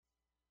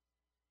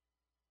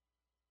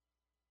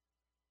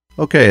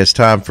Okay, it's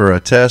time for a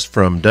test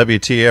from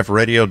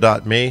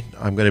WTFradio.me.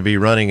 I'm going to be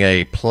running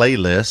a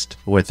playlist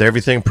with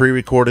everything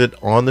pre-recorded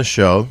on the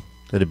show.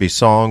 It'll be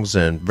songs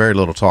and very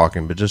little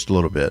talking, but just a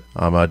little bit.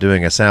 I'm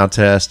doing a sound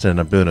test and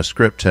I'm doing a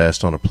script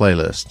test on a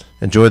playlist.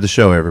 Enjoy the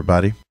show,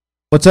 everybody.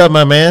 What's up,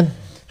 my man?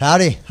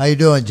 Howdy. How you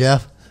doing,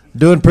 Jeff?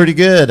 Doing pretty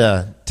good.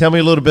 Tell me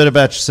a little bit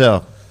about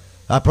yourself.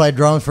 I play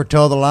drums for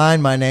Toe the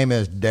Line. My name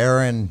is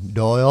Darren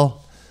Doyle.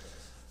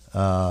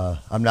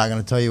 I'm not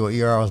going to tell you what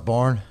year I was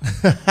born.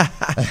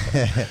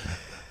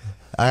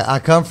 I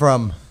come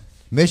from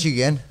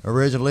Michigan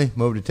originally,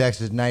 moved to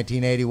Texas in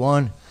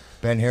 1981.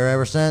 Been here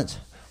ever since.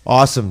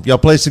 Awesome. Y'all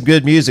play some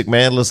good music,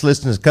 man. Let's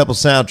listen to a couple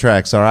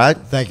soundtracks, all right?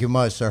 Thank you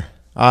much, sir.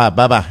 All right,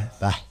 bye-bye.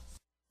 Bye.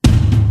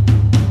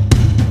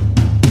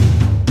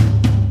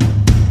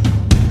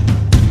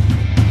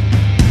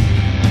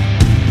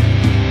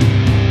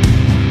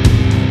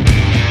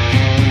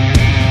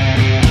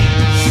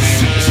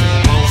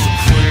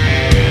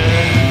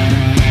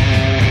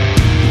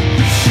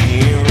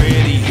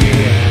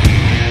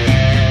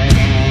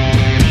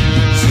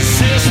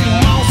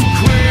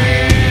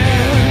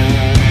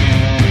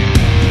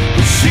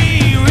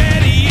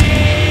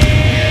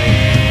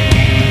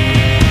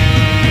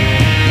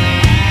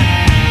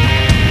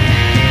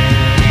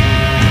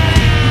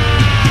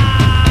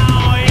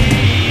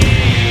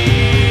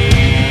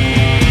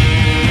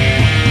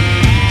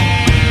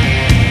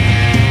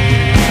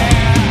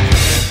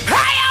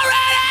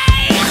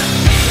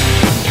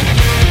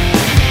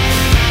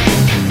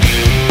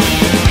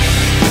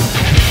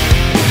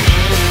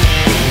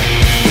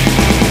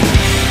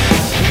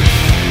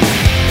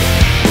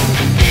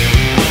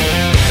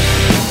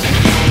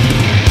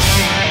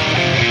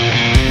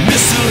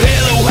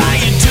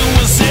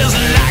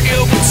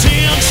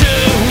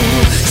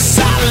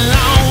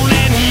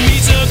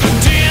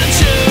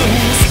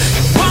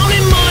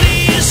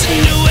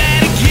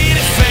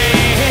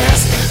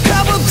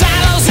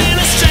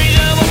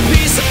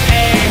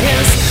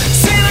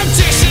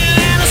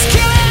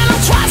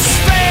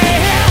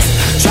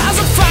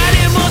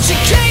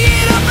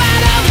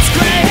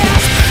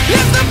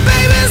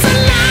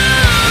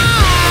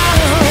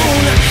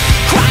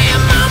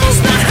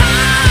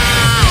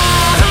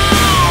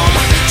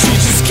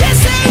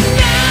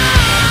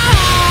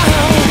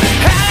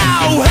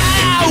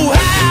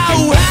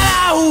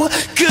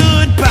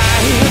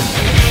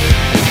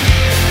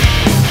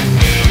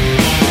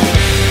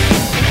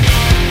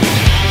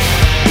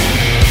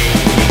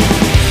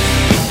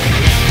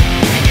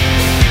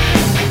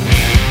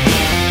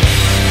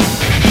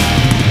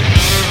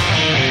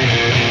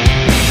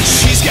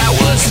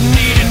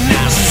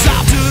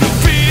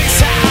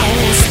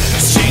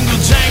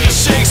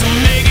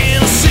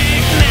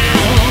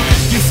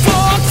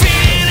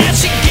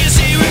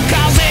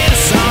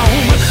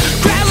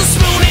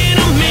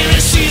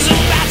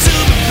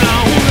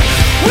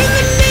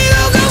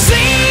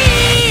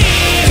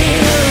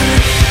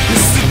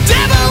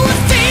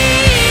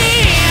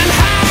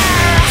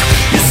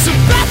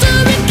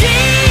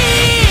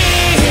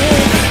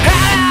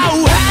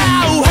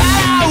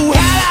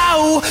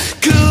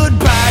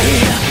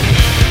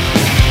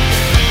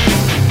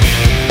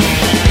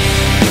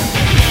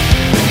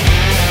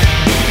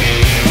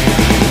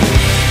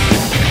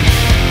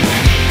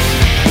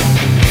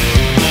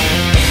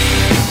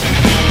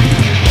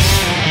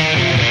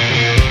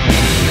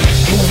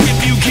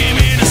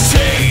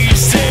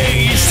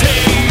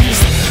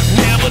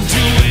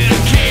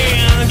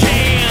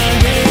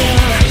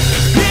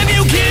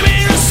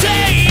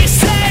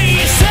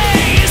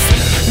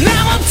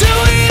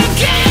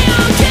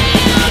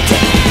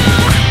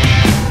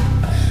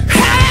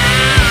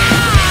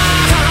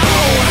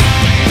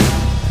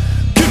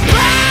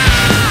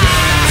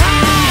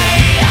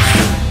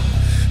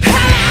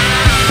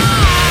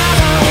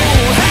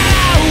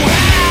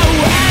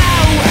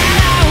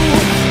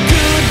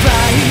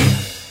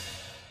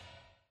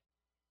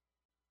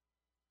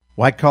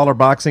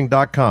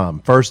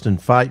 WhiteCollarBoxing.com, First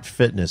and Fight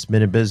Fitness,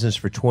 been in business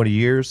for 20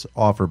 years,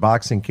 offer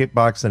boxing,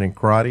 kickboxing, and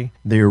karate,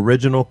 the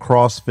original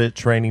CrossFit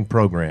training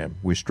program.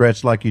 We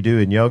stretch like you do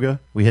in yoga.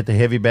 We hit the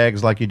heavy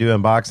bags like you do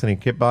in boxing and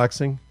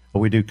kickboxing.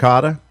 We do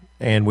kata,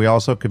 and we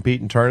also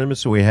compete in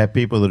tournaments, so we have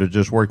people that are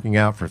just working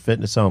out for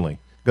fitness only.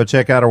 Go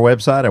check out our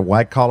website at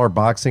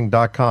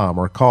WhiteCollarBoxing.com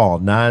or call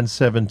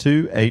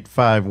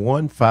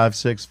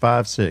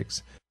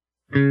 972-851-5656.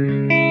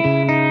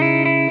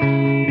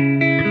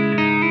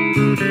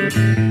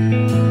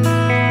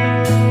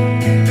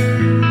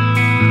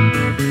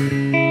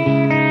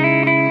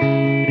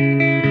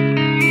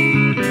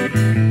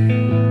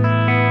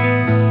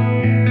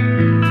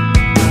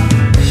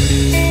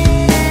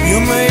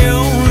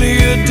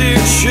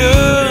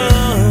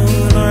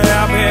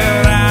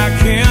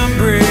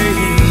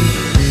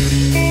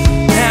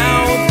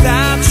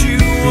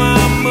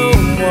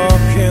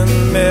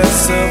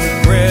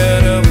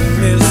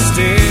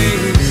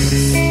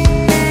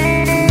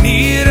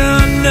 Need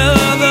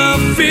another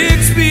fix.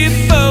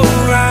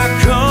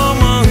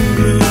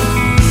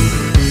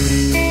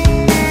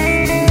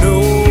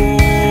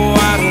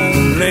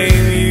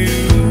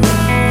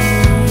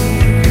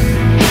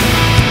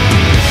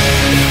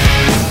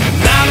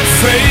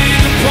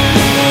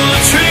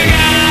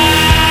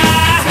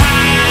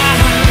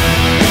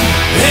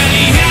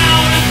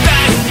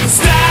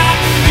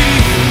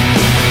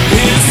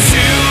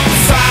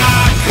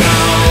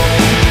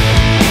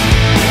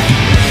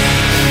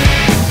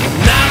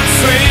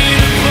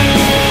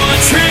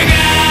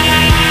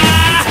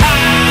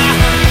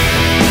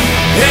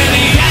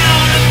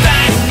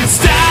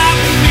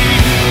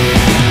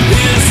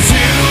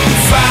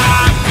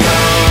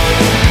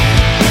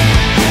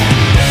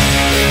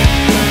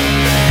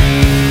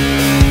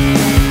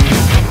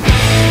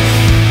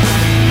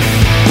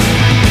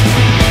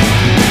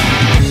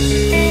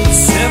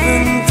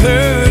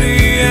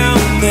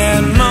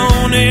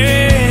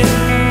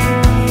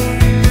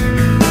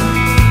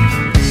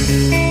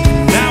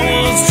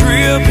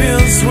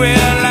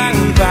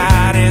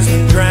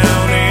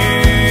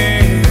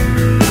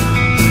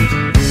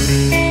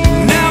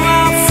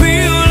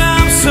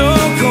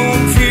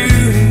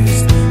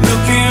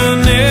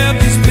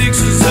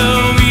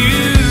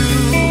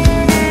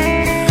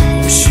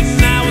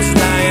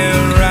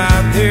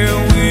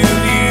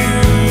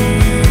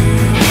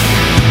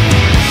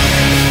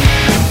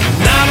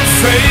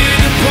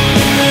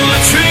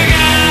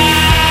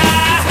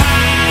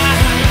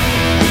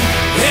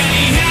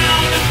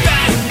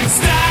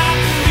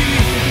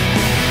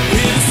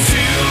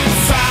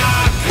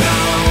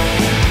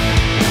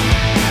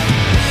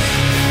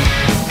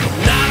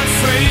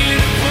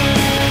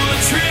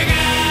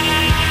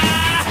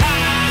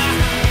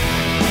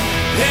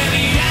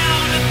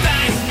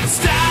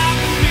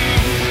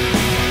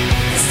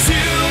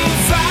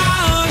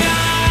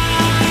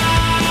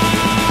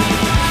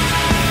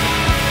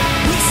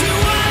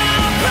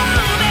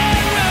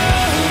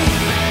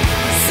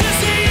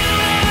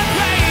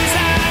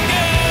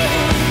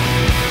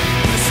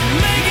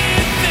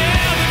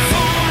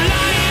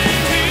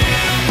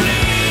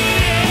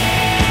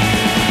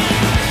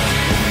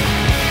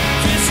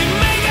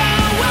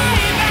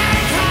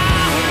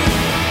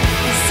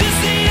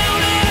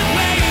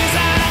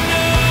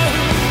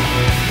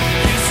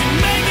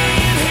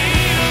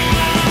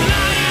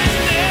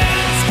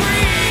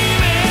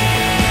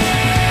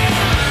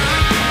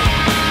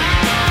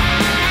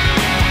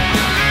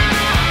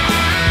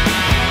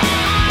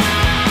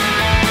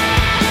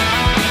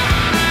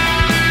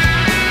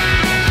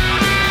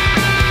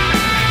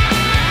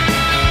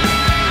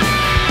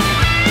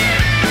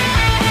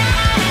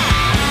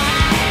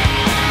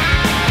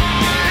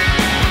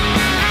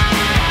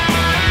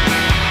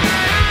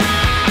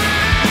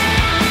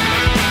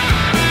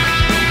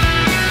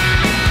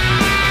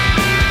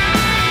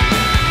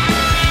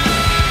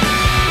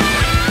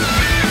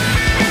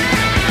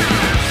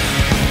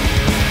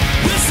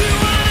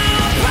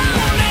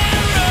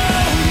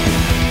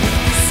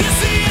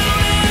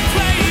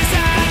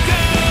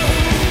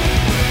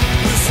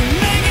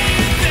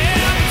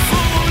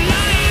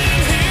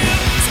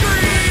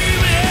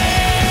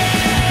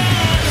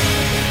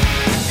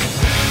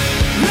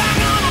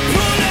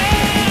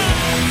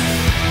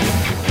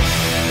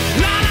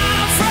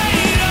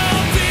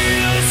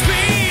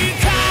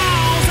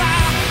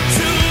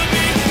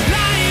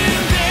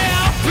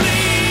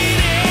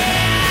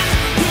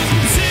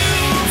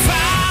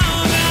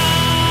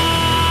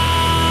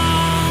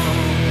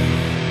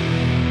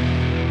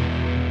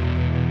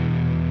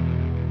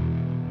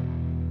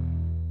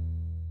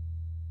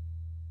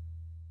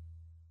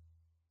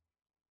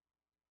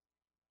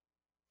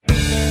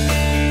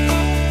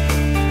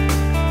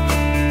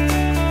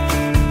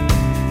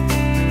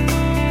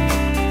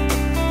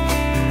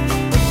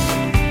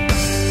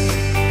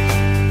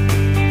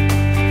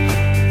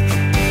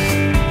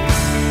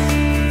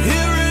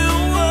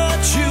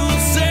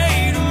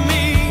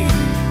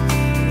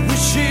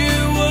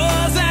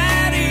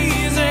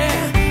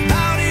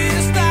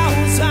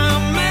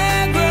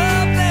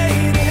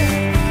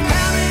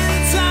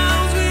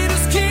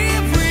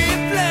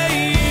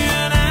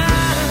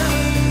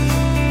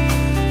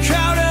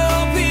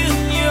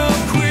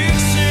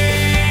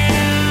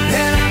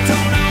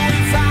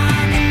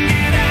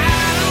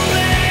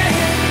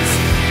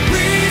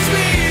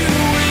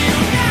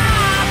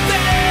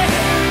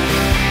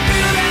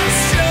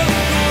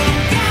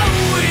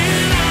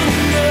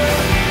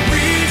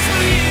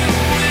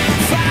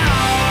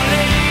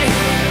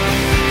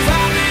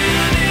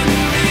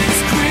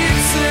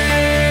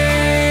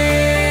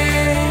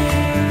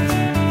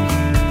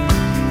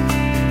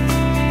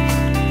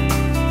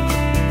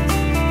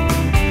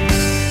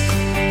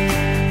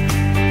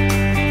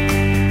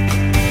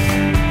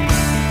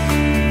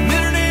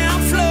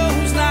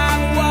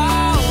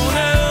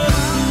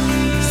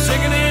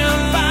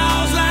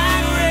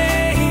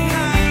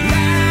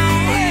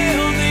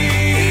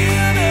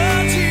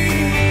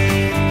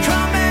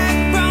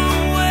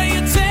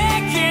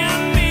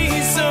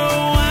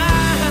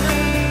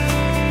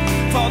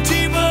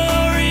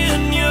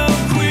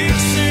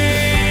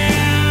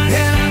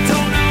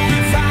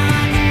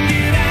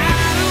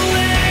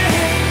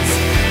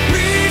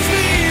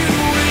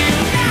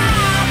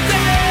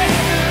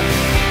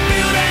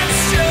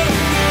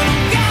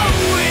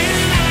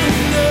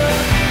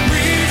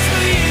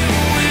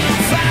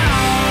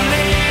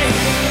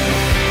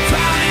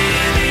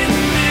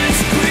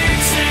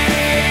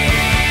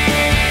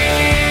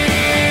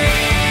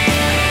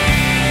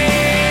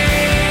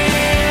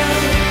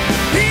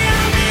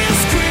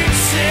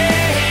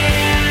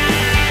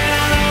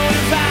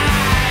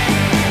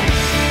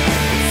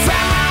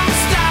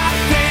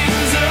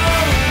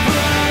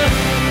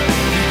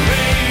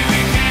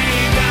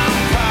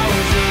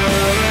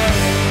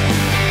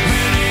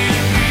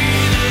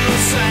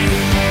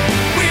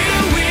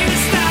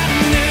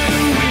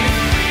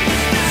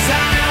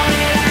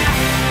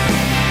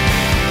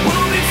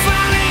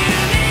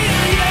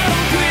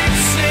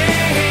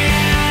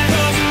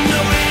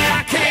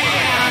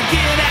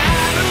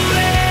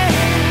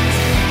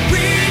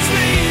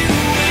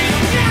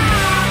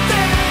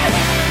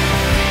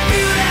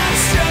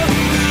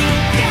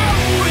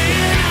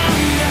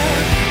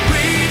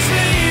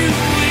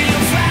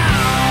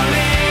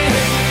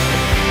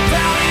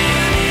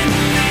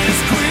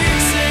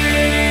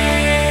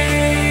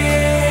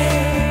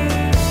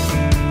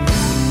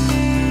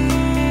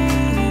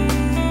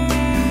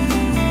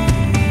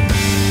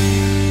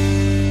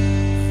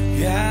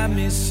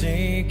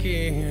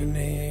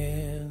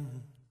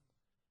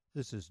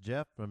 This is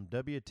Jeff from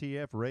Did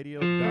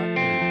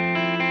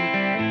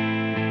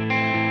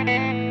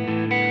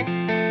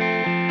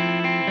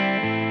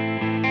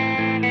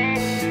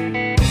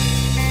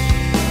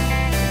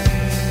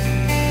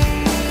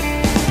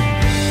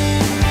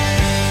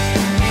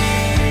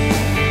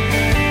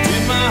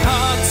my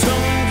heart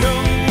tone go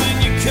when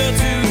you cut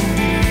too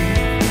deep?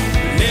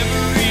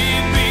 Every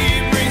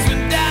beat brings me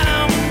down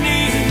on my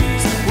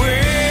knees.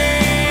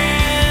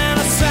 When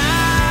I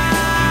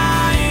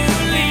saw you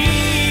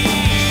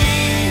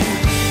leave,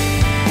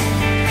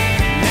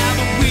 now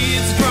the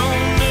weeds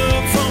grown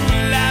up from the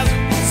lies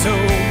we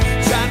told.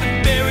 Tried to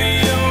bury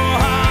your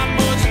heart,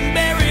 but you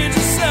buried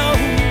your soul.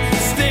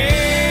 Still,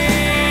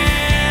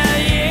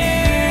 you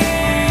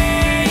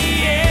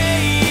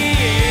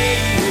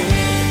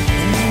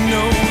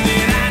know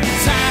that I need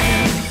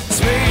time,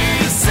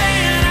 space,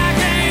 and I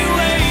can't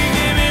wait.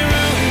 Give me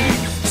room,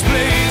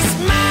 space,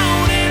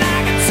 mountain, I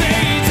can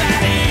take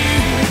that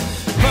in.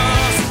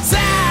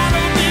 Versatile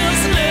of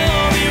this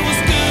love, it was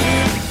good.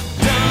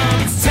 Done,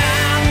 it's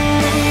time to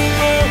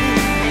move on.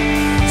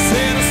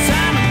 Said it's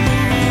time to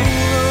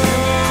move on.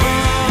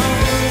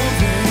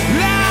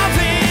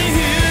 Loving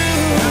you,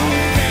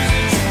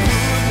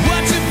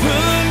 what you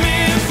put me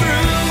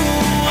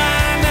through. I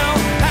know,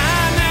 I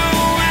know,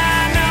 I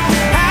know, I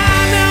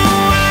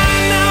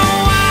know,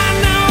 I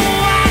know,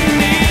 I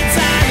need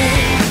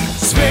time,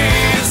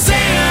 space,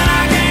 and I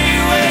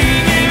can't wait.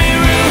 Give me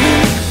room,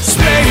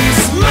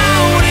 space,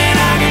 mountain, I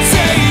can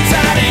take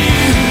that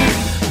in.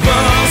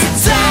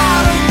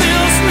 Versatile of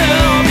this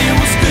love, it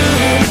was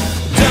good.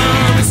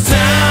 Done, it's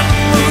time to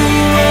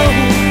move on.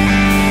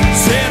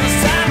 Said it's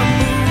time to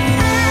move on.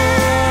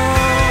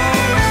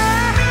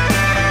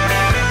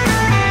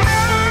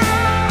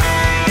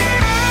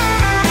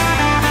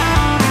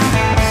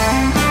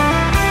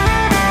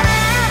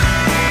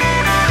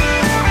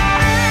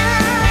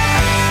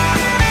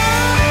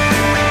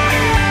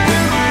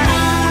 When the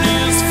moon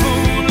is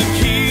full, it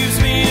keeps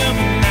me up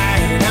at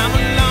night. I'm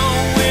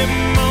alone with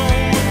my moon,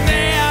 but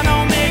that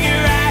don't make it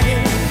right.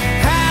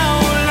 How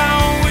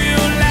long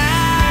will I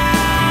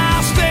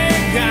stay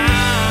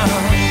gone?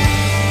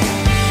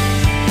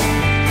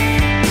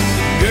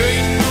 Girl,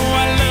 you know I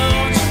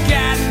loved you,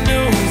 God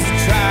knows I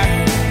tried.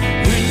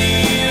 When the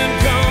end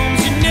comes,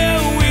 you know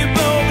we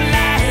both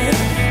lied.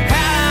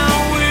 How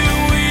will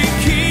we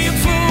keep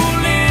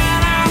fooling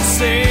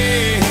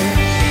ourselves?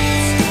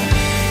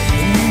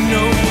 You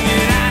know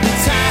that I need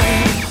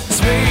time,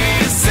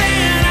 space,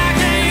 and I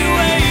can't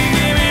wait.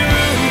 Give me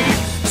room,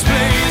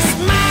 space,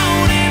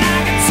 mountain, I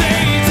can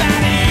take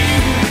that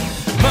in.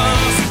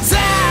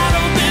 Versatile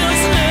of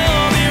this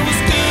love, it was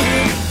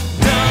good.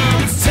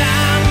 Done, it's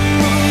time to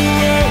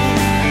move on.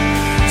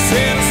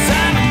 Said it's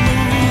time to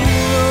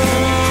move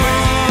on.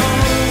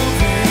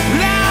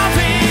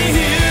 Loving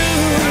you,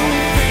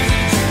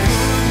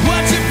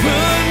 what you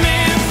put me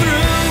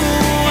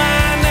through. I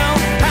know,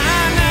 I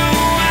know,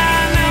 I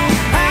know,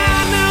 I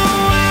know,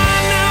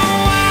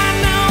 I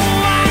know,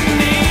 I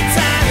need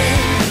time,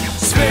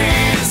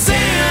 space,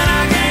 and I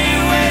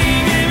can't wait.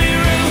 Give me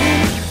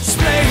room,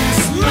 space,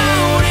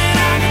 mountain,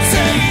 I can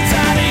take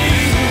that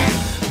in.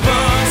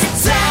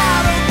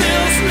 Versatile of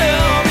this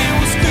love, it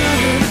was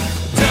good.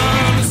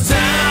 Done, it's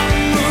time to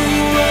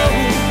move on.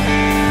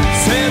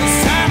 Said it's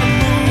time to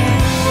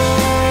move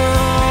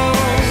on.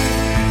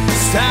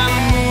 It's time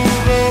to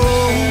move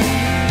on.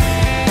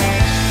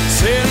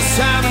 Said it's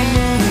time to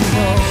move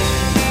on.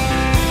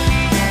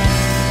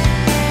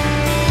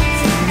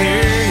 From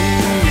here,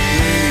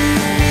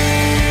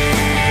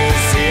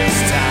 said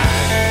it's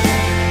time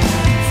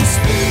for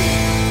space.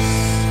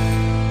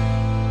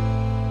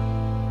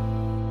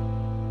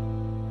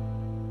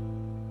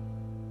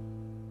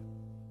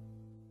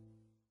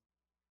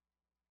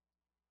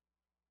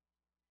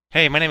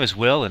 Hey, my name is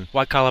Will, and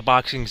White Collar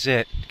Boxing's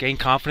it. Gain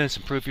confidence,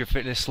 improve your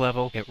fitness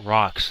level. It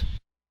rocks.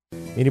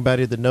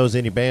 Anybody that knows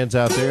any bands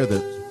out there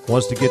that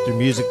wants to get their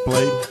music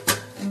played,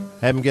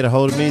 have them get a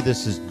hold of me.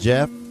 This is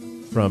Jeff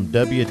from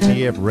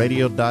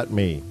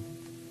WTFradio.me.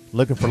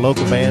 Looking for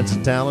local bands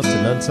and talents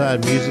and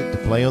unsigned music to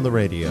play on the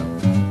radio.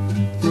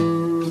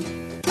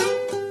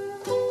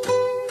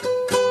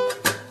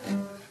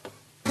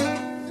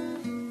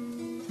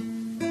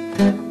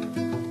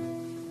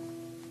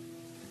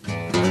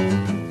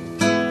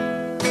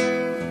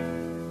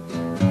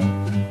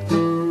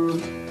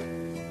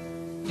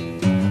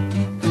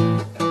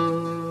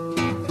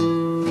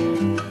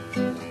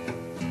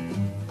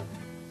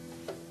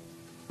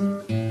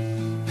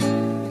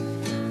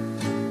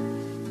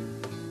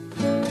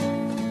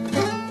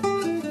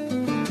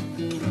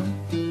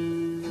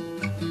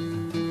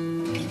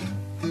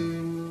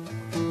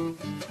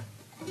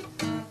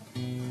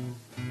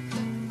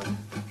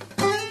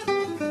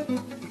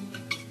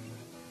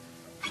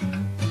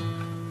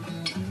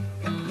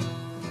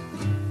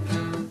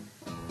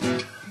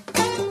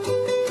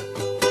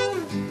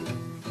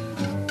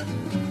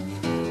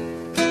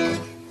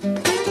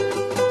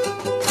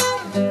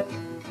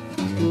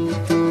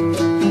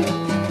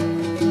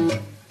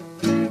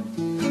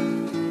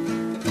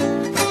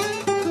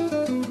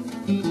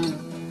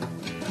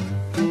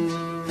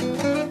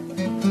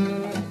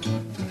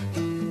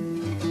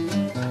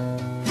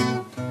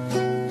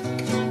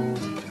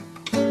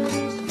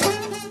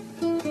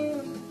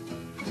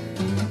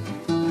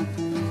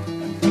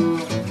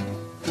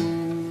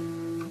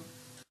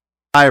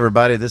 Hi,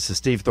 everybody. This is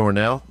Steve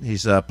Thornell.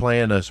 He's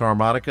playing his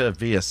harmonica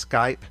via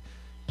Skype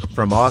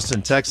from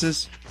Austin,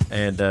 Texas.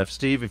 And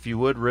Steve, if you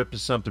would, rip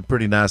us something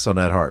pretty nice on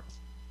that harp.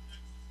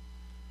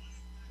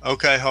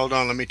 Okay, hold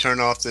on. Let me turn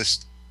off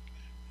this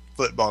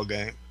football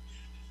game.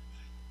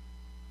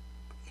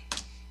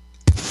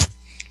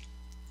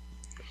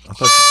 I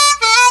thought.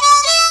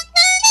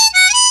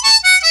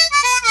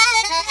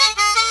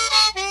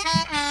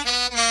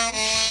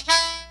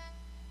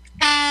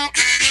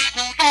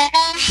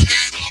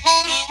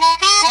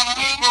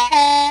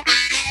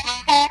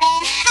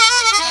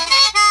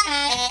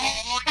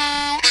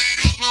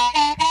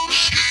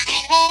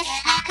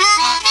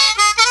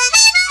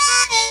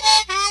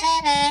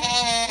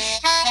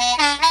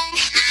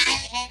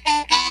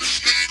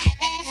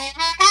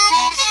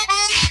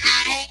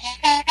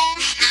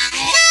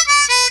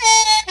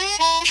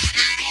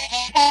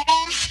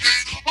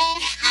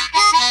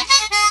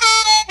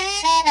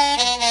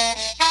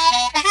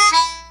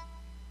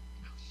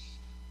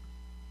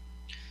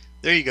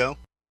 There you go.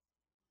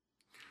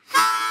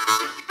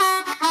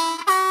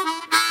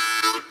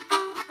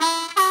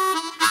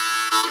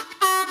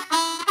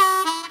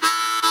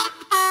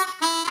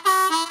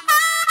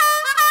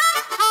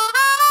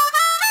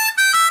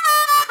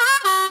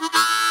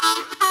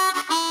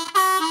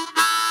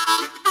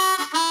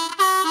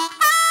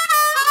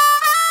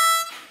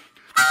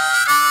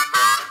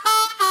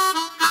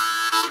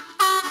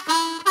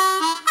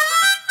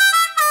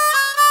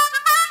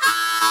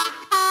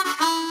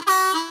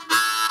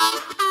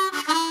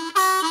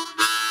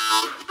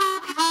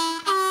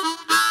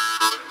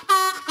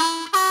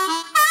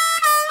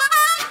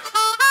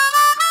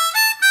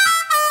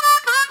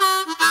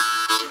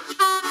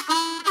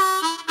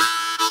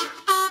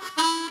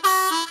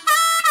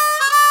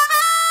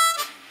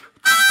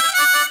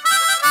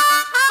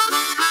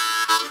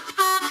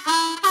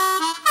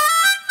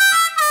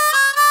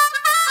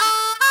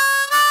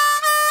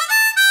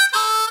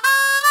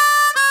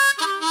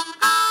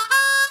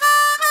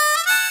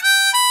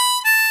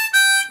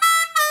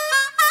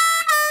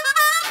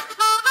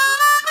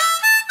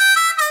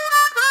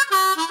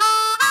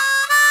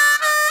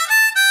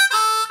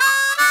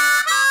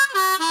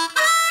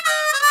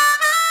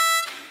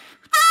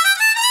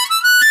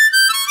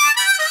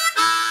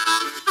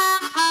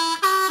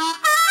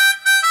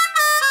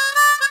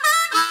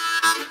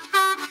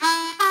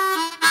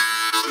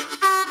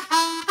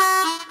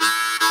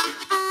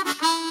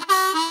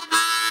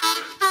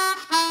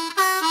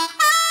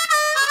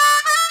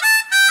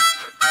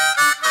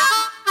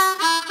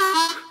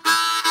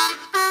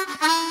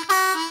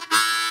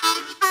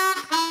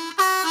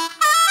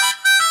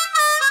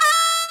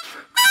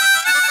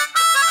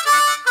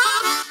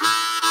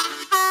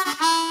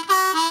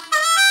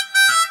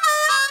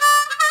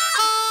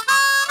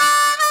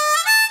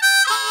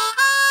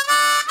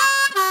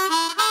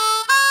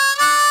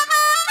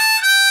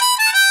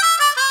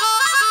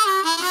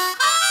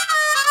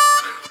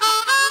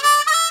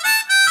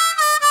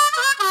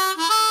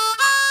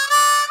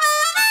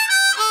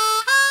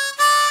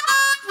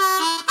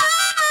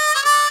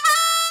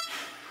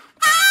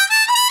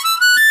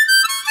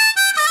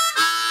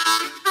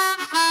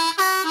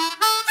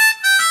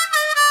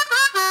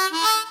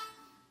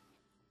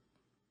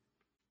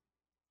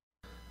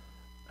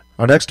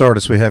 Our next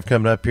artist we have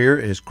coming up here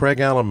is Craig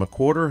Allen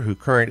McWhorter, who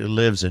currently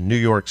lives in New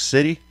York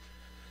City.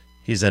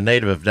 He's a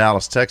native of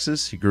Dallas,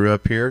 Texas. He grew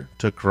up here,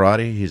 took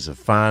karate. He's a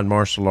fine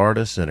martial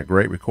artist and a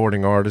great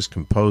recording artist,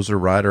 composer,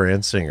 writer,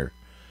 and singer.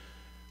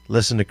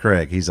 Listen to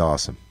Craig. He's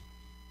awesome.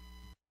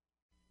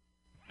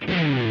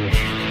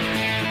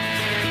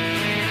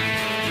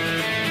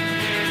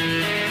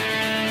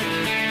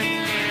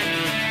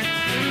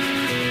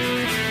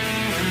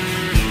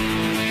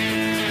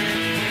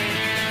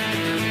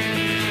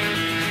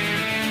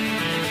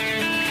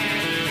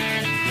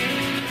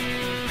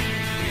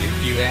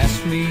 You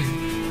ask me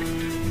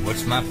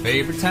what's my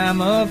favorite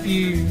time of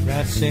year,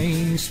 I'd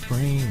say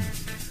spring.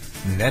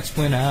 And that's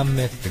when I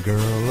met the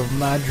girl of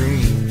my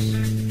dreams.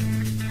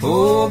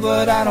 Oh,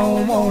 but I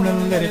don't want to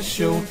let it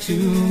show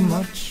too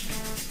much.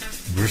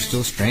 We're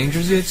still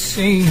strangers it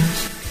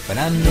seems, but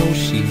I know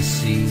she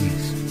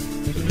sees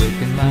the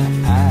look in my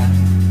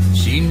eye.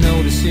 She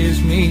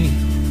notices me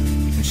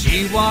when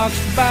she walks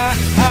by.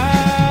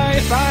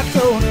 If I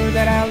told her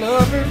that I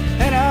love her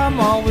and I'm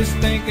always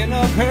thinking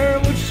of her,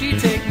 would she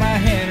take my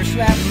hand or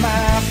slap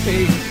my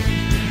face?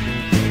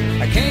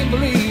 I can't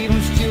believe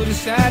I'm still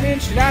deciding,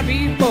 should I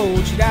be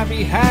bold, should I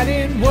be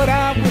hiding what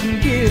I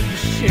wouldn't give to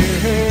share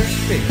her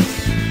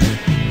space?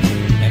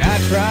 And I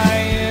try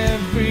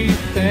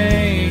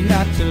everything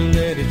not to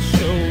let it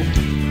show,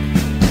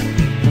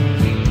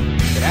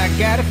 but I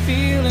got a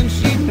feeling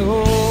she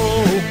knows.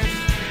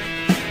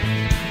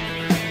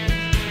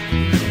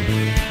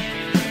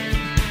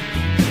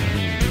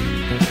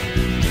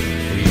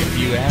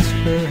 You ask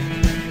her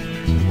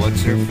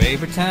what's her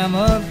favorite time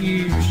of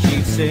year,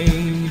 she'd say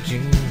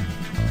June.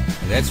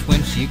 That's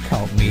when she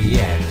caught me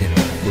acting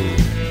a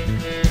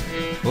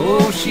fool.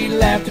 Oh, she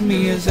laughed at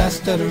me as I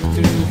stuttered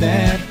through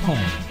that poem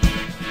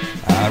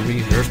I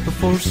rehearsed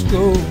before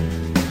school.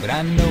 But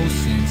I know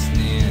since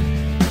then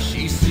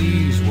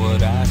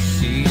what I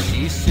see.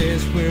 She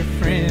says we're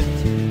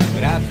friends,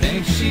 but I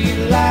think she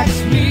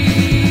likes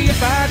me.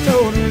 If I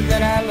told her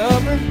that I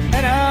love her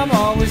and I'm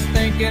always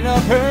thinking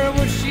of her,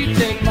 would she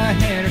take my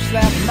hand or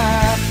slap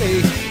my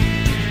face?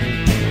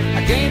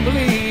 I can't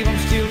believe I'm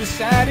still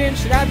deciding.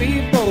 Should I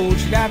be bold?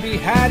 Should I be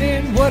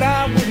hiding what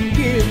I wouldn't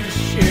give to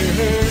share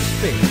her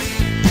space?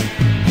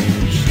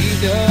 She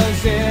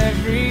does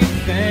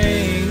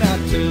everything not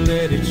to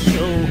let it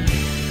show,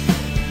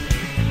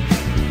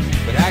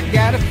 but I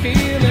got a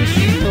feeling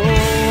she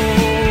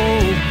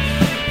knows.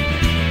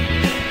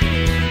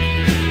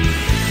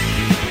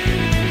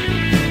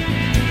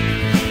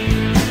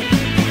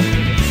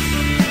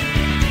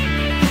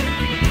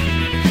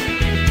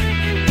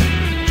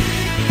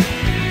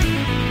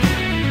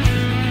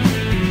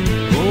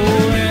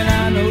 Oh, and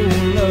I know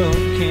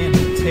love can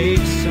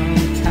take some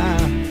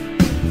time,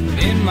 but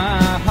in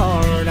my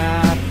heart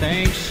I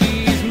think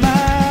she's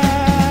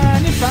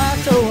mine. If I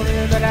told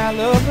her that I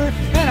love her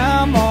and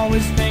I'm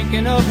always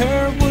thinking of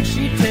her, would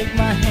she take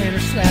my hand or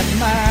slap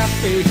my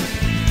face?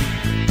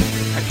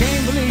 I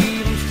can't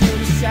believe I'm still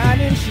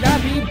deciding. Should I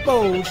be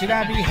bold? Should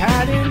I be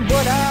hiding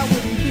what I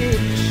wouldn't give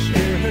to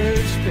share her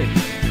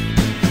space?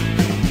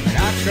 And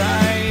I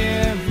try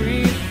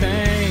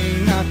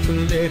everything not to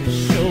let it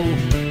show,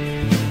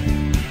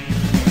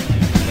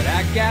 but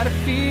I got a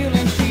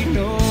feeling she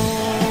knows.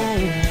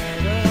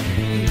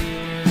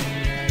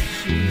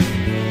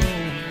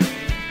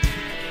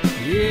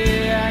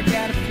 Yeah, I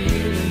got a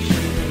feeling she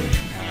knows.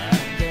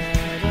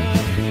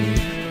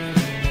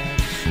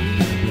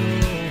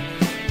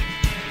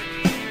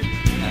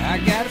 I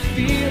got a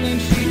feeling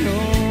she knows.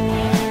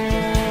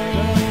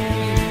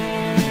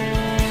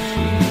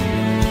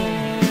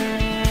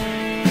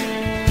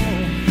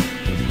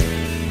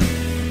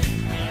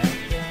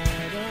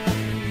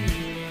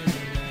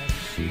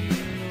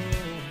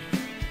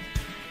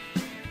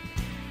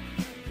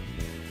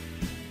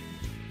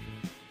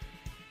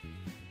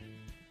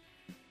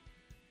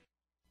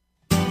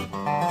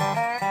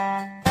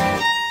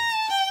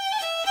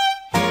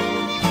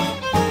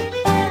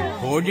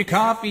 Poured your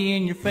coffee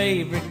in your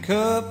favorite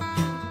cup,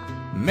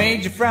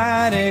 made your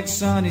fried egg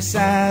sunny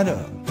side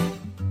up,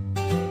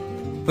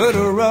 put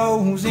a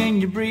rose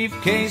in your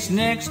briefcase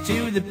next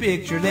to the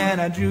picture that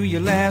I drew you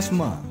last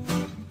month.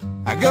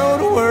 I go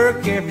to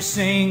work every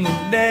single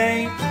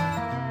day,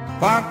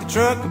 park the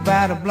truck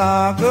about a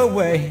block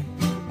away.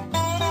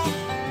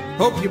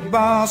 Hope your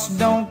boss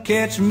don't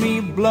catch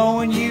me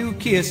blowing you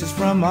kisses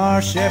from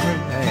our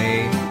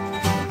Chevrolet.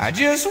 I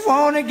just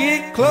wanna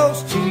get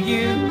close to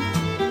you,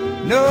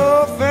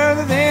 no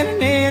further than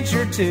an inch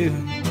or two.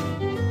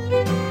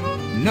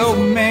 No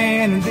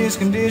man in this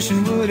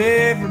condition would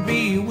ever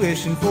be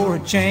wishing for a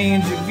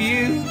change of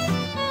view.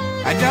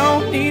 I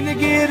don't need to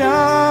get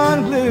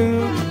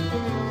unglued,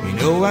 you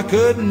know I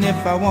couldn't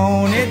if I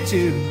wanted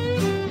to.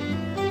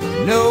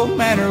 No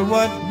matter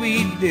what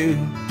we do,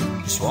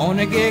 just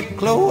wanna get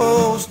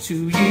close to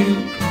you.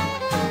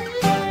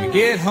 We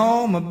get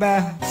home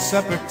about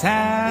supper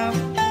time,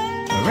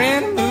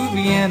 rent a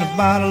movie and a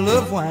bottle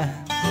of wine.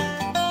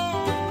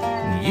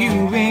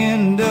 You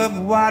end up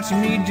watching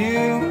me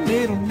do a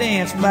little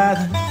dance by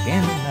the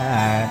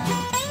candlelight.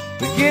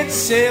 We get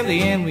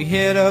silly and we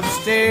head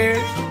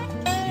upstairs,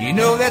 you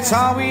know that's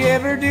all we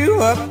ever do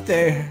up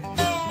there.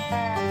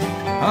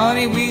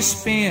 Honey, we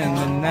spend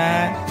the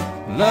night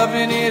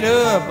loving it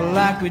up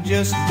like we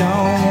just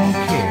don't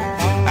care.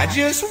 I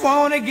just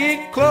wanna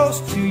get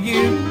close to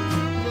you,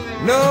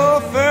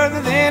 no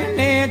further than an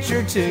inch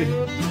or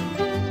two.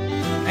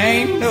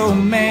 Ain't no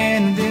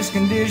man in this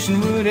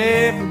condition would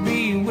ever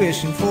be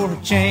wishing for a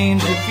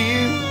change of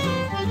view.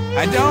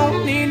 I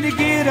don't need to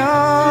get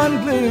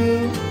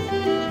unglued,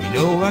 you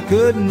know I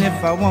couldn't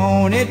if I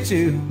wanted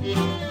to.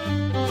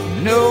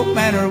 No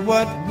matter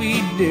what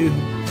we do,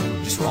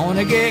 just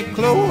wanna get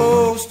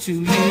close to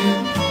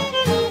you.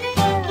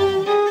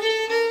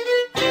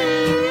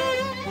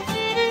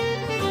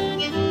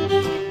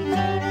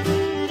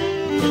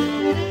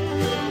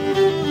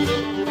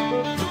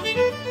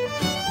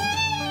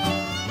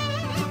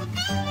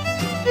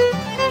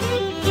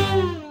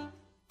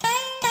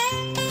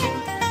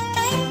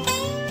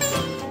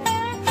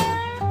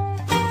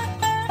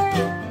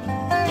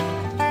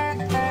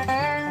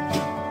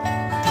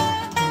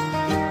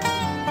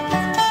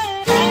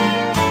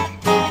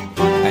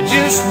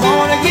 Just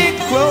wanna get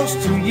close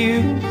to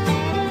you,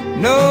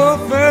 no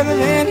further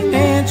than an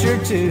inch or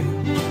two.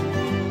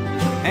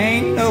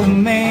 Ain't no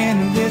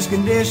man in this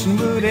condition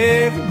would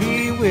ever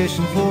be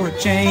wishing for a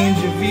change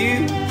of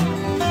view.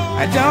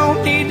 I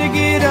don't need to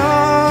get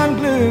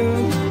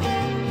unglued,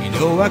 you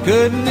know I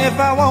couldn't if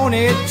I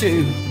wanted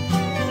to.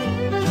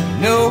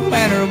 No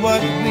matter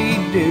what we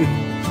do,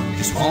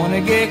 just wanna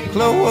get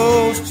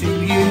close to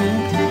you.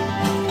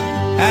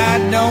 I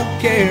don't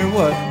care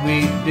what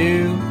we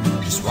do,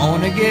 just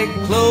wanna get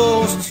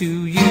close to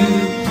you.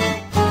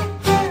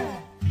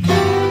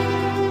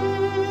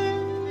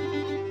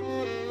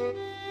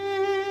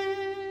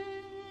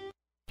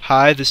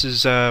 Hi, this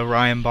is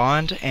Ryan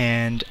Bond,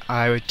 and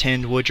I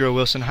attend Woodrow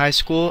Wilson High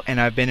School, and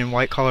I've been in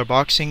white collar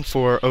boxing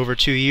for over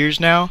 2 years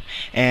now,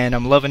 and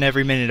I'm loving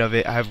every minute of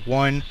it. I've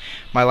won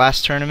my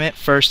last tournament,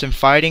 first in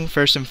fighting,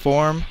 first in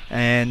form,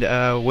 and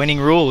winning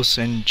rules,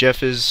 and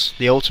Jeff is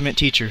the ultimate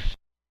teacher.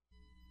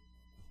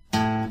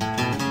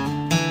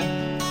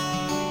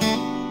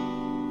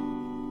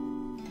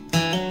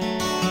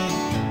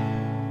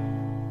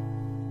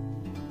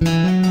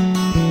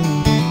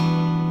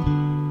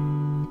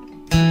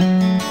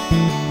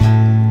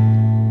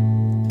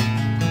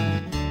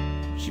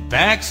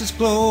 Packs his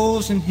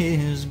clothes and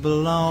his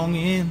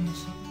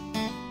belongings,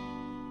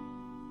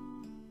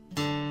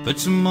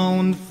 puts them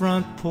on the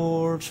front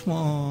porch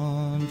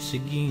once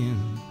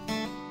again,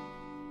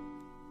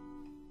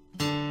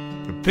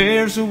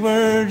 prepares the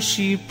words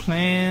she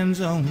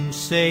plans on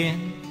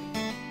saying.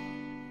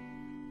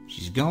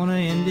 She's gonna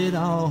end it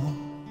all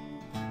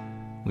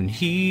when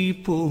he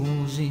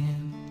pulls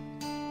in,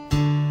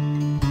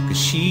 'cause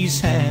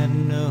she's had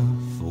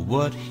enough of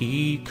what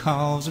he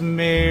calls a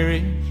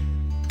marriage.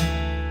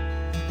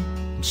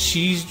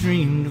 She's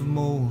dreamed of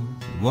more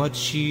than what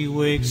she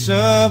wakes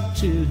up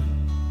to,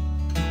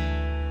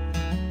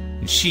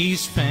 and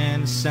she's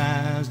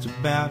fantasized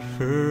about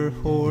her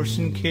horse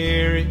and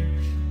carriage,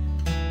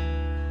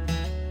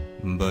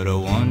 but a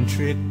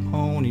one-trick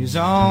pony's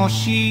all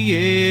she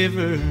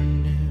ever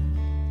knew.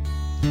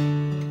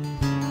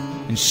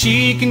 And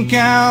she can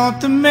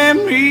count the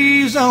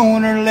memories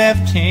on her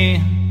left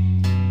hand.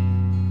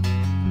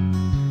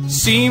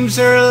 Seems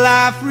her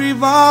life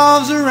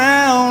revolves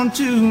around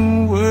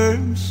 2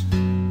 words.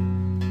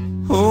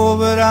 Oh,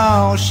 but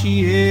all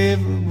she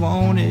ever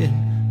wanted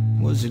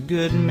was a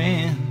good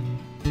man.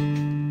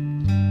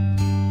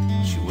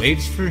 She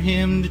waits for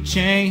him to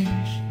change,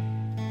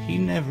 he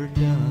never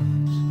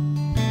does.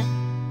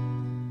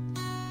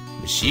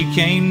 But she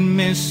can't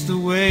miss the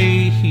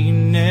way he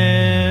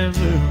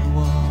never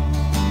was.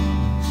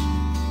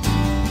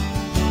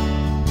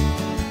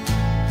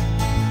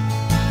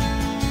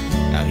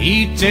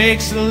 He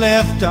takes the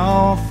left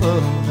off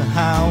of the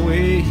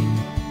highway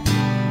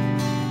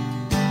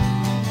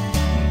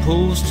and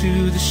pulls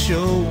to the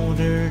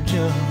shoulder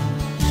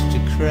just to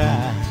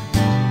cry.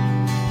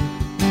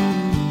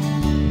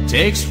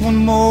 Takes one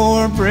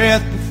more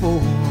breath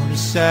before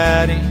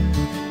deciding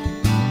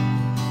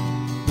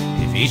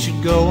if he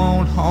should go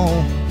on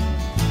home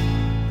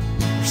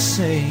or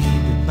say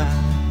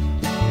goodbye.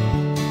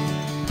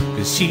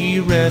 'Cause he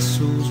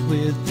wrestles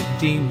with the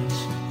demons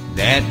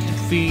that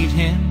defeat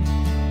him,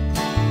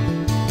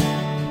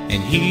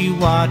 and he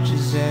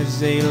watches as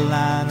they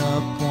line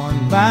up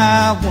one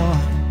by one,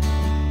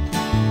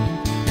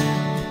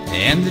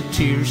 and the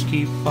tears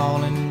keep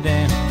falling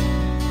down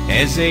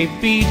as they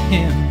beat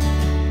him.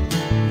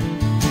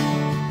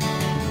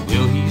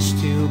 Will he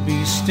still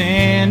be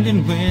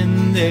standing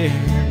when they're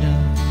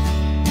done?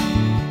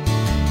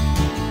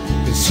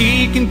 'Cause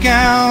he can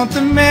count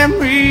the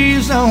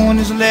memories on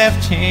his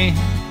left hand.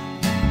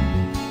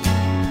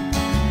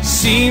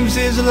 Seems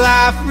his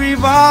life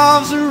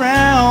revolves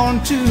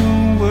around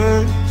 2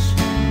 words.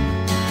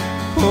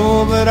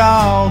 Oh, but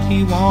all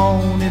he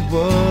wanted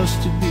was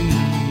to be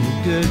a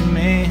good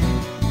man.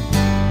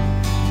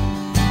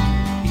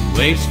 He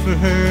waits for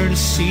her to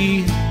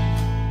see it,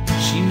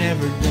 she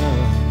never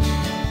does.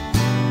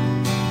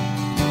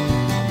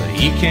 But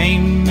he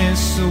can't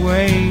miss the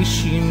way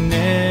she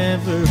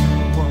never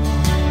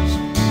was.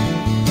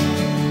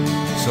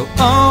 So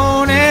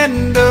on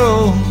and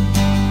on,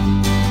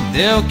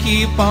 they'll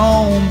keep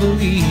on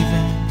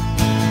believing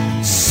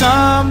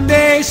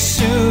someday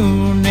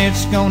soon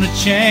it's gonna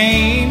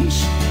change.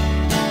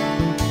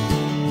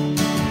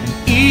 And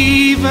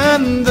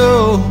even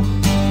though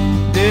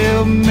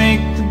they'll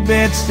make the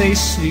beds they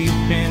sleep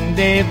in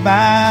day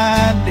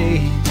by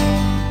day,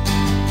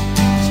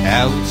 it's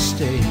how it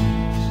stays.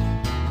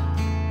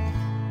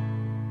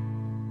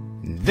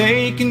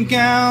 They can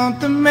count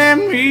the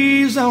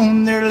memories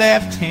on their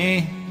left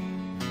hand.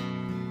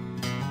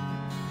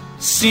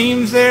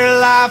 Seems their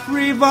life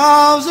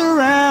revolves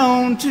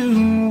around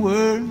 2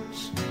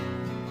 words.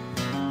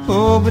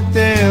 Oh, but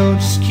they'll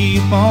just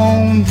keep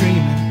on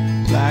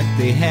dreaming like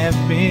they have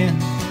been.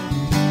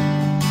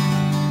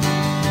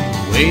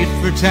 Wait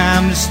for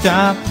time to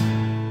stop,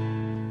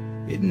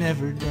 it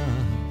never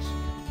does.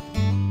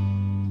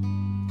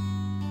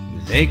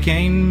 They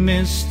can't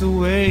miss the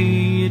way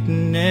it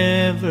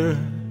never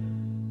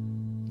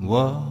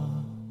was.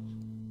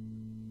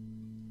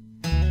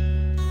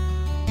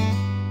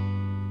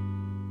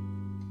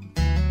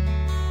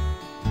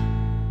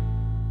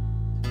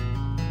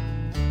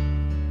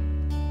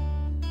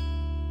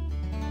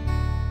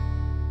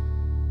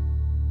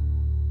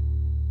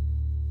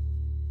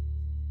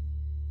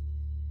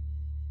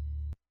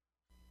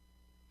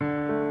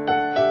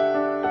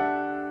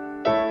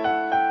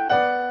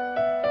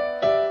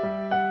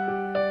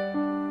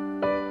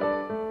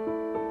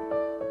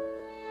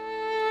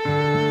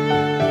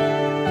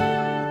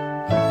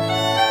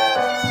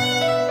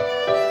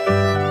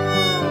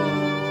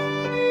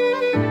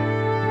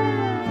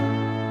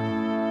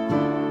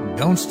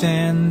 Don't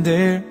stand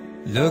there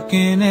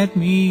looking at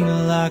me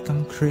like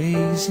I'm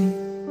crazy.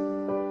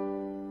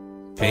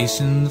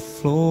 Pacing the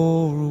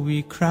floor,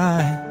 we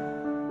cry,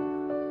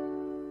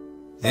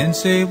 then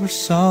say we're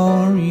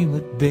sorry,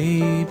 but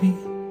baby,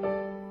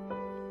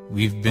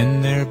 we've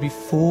been there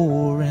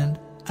before, and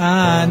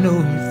I know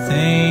you're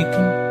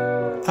thinking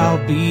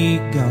I'll be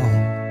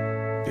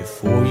gone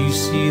before you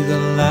see the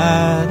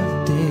light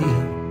of day.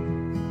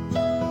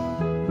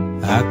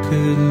 I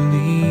could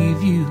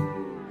leave you,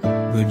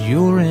 but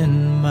you're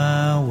in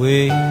my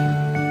way.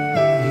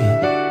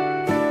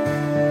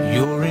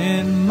 You're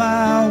in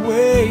my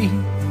way,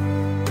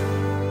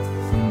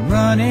 from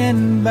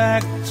running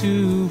back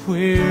to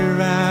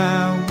where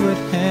I would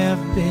have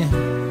been.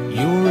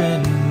 You're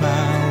in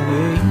my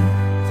way,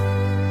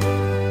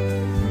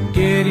 from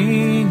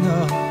getting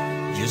up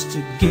just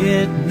to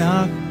get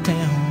knocked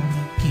down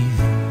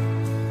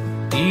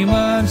again.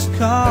 Demons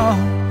call,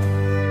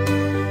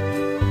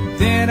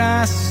 then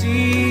I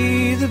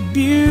see the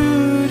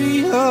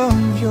beauty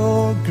of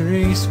your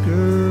grace,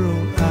 girl.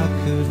 I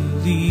could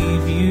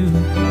leave you,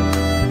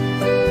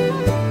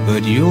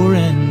 but you're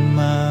in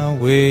my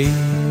way.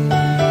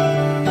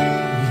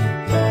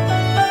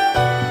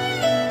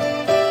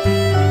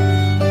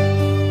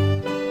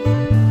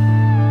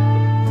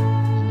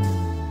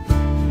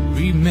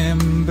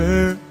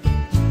 Remember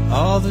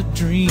all the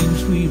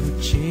dreams we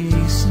were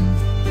chasing,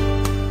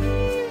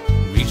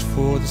 reach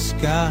for the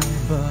sky,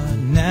 but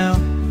now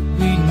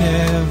we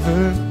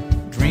never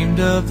dreamed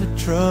of the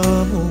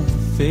trouble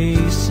we're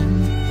facing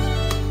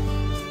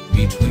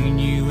between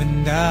you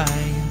and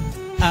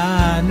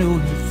I know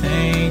you're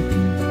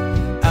thinking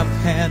I've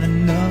had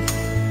enough,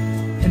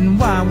 and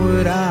why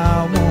would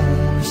I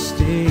want to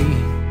stay?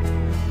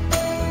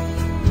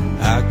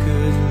 I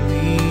could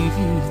leave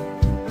you,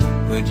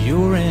 but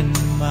you're in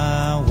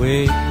my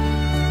way.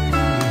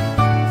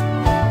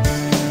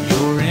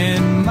 You're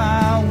in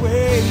my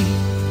way,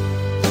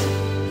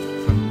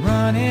 from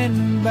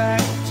running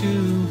back to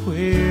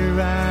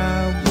where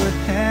I would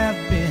have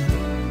been.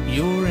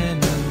 You're in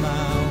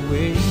my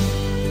way,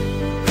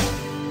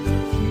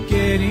 from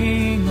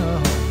getting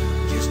up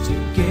just to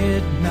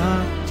get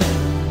knocked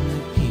down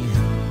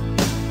again.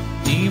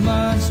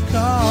 Demons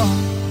call,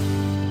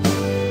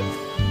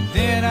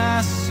 then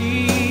I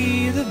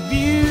see the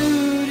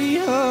beauty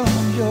of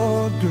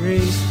your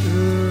grace,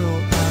 girl.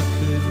 I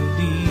could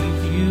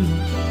leave you,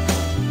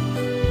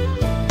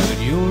 but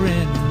you're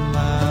in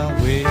my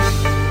way.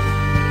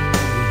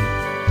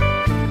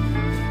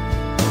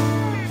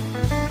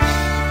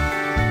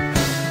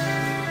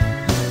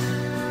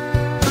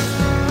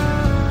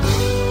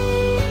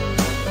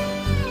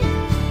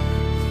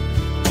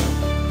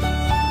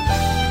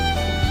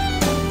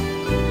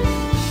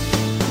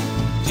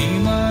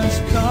 Demons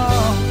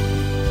call,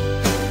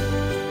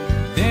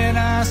 then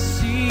I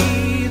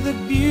see the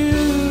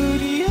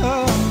beauty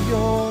of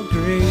your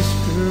grace,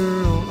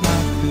 girl. I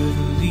could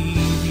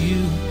leave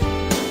you,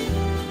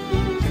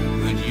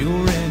 but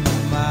you're in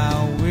my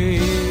way.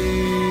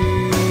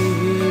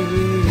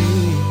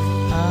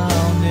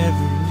 I'll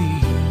never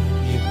leave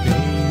you,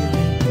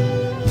 baby,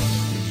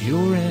 but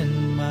you're in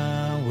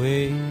my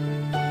way.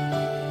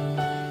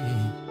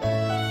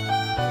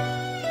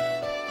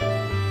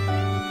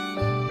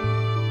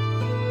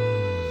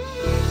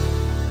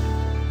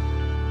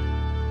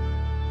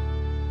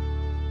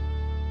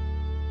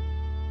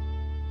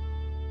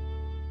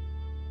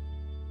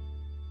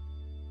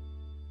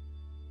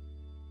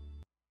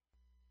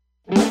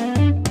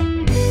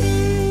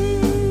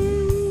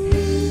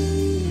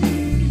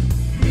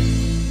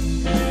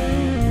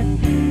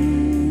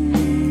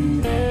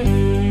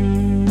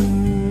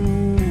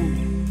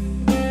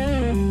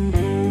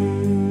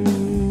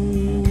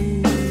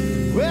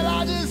 Well,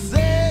 I just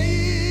say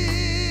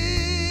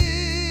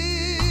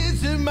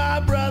to my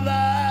brother,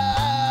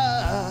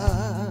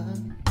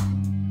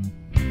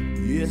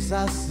 yes,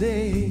 I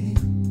say,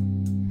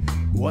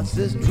 what's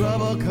this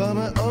trouble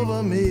coming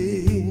over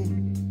me?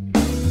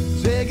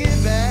 Take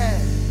it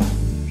back,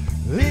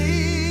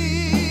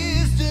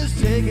 please just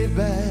take it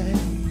back.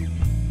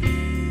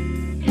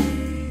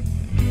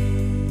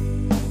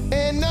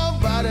 Ain't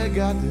nobody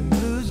got the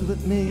blues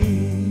with me.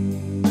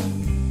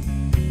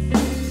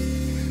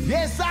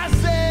 Yes, I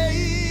say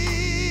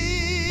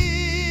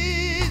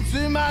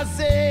to myself,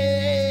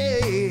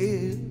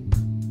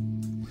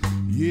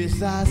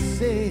 yes, I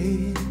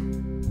say,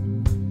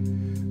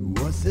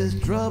 what's this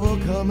trouble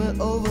coming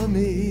over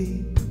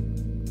me?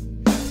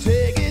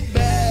 Take it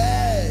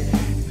back,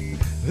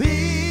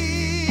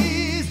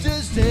 please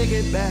just take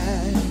it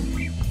back.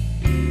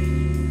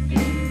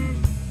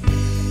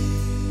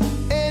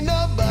 Ain't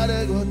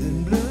nobody got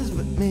them blues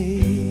but me.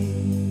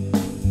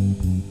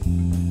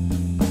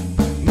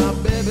 My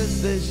baby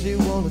says she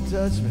wanna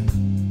touch me,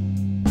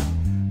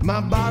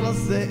 my bottle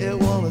say it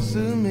wanna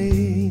soothe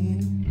me.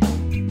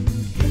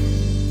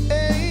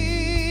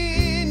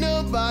 Ain't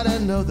nobody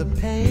know the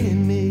pain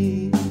in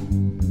me.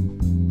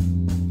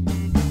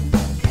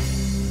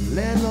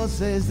 Landlord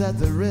says that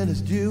the rent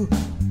is due.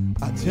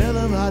 I tell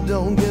him I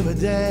don't give a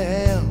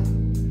damn,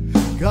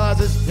 'cause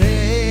it's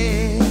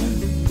pain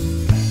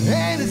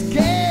and it's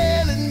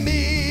killing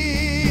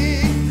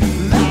me.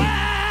 Lord,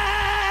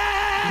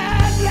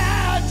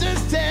 Lord,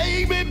 just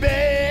take me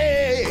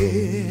back.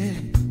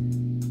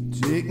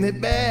 Take me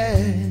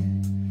back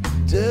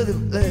to the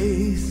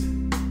place.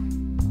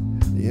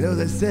 You know,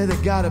 they say they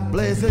got a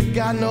place that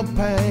got no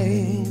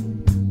pain.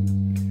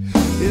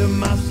 If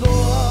my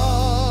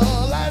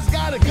soul has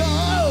gotta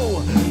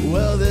go,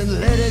 well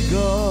then let it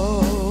go.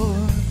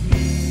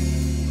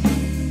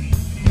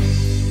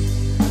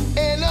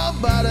 Ain't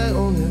nobody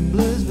on the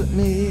blues but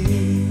me.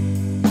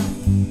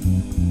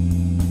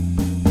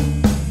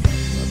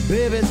 My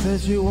baby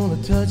says she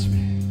wanna touch me.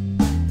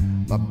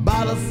 My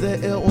bottle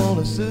said it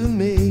wanna soothe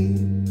me.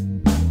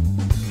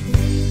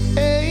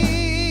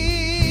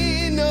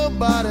 Ain't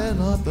nobody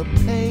not the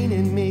pain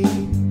in me.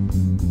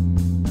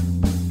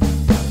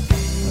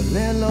 The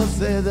landlord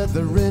said that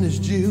the rent is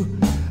due.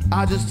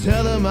 I just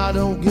tell him I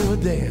don't give a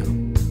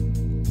damn.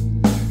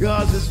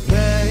 'Cause it's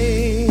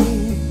pain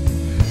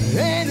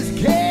and it's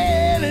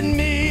killing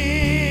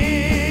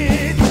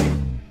me.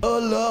 Oh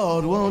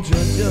Lord, won't you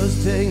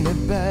just take me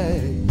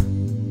back?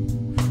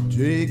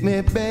 Take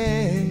me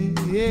back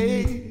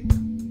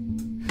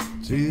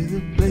to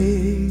the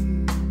place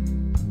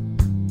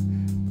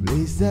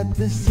that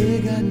they say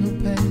got no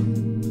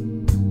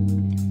pain.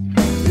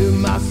 If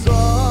my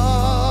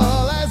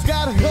soul has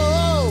gotta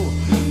go,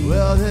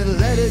 well then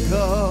let it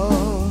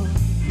go.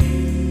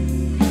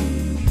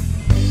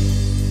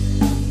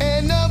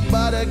 Ain't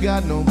nobody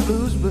got no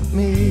blues but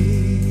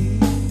me.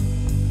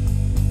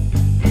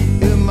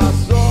 If my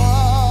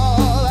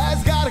soul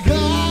has gotta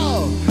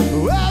go,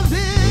 well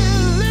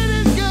then let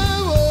it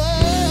go.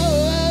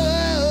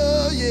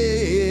 Oh,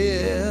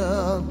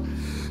 yeah.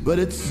 But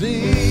it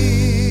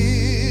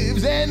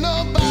seems ain't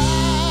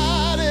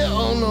nobody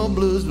on no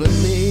blues but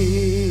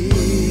me.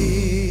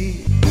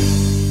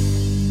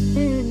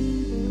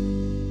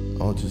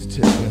 Oh, just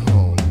take me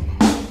home.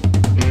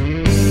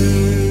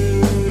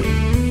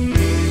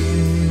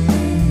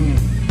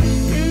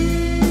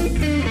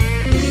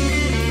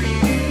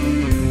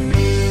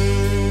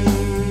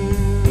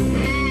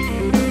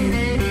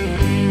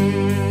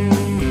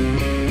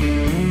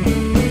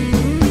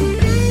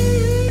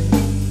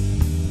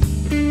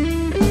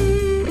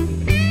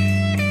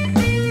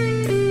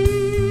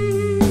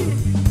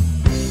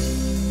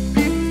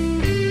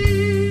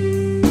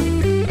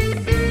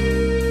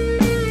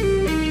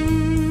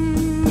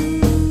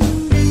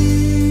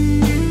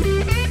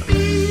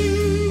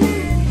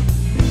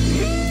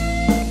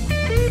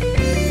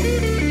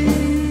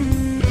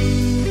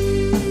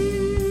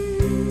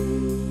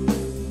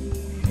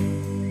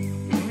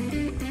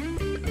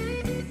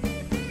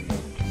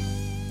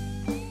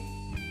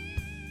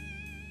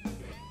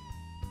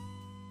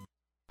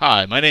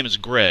 Hi, my name is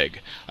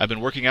Greg. I've been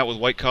working out with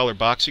White Collar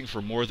Boxing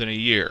for more than a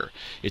year.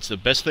 It's the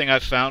best thing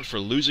I've found for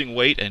losing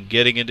weight and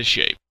getting into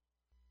shape.